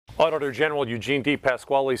Auditor General Eugene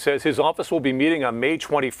DePasquale says his office will be meeting on May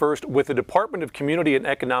 21st with the Department of Community and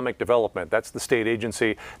Economic Development. That's the state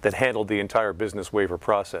agency that handled the entire business waiver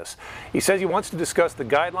process. He says he wants to discuss the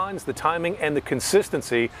guidelines, the timing, and the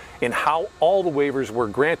consistency in how all the waivers were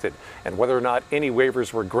granted and whether or not any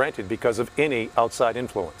waivers were granted because of any outside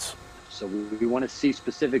influence. So we want to see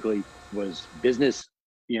specifically was business,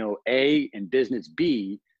 A and business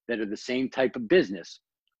B that are the same type of business,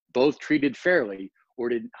 both treated fairly, or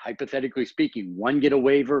did, hypothetically speaking, one get a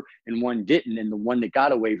waiver and one didn't, and the one that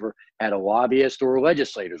got a waiver had a lobbyist or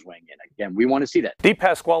legislators weighing in? Again, we want to see that.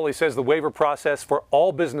 DePasquale says the waiver process for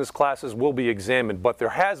all business classes will be examined, but there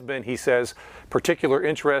has been, he says, particular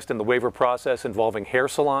interest in the waiver process involving hair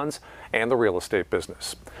salons and the real estate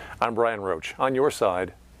business. I'm Brian Roach. On your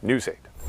side, News 8.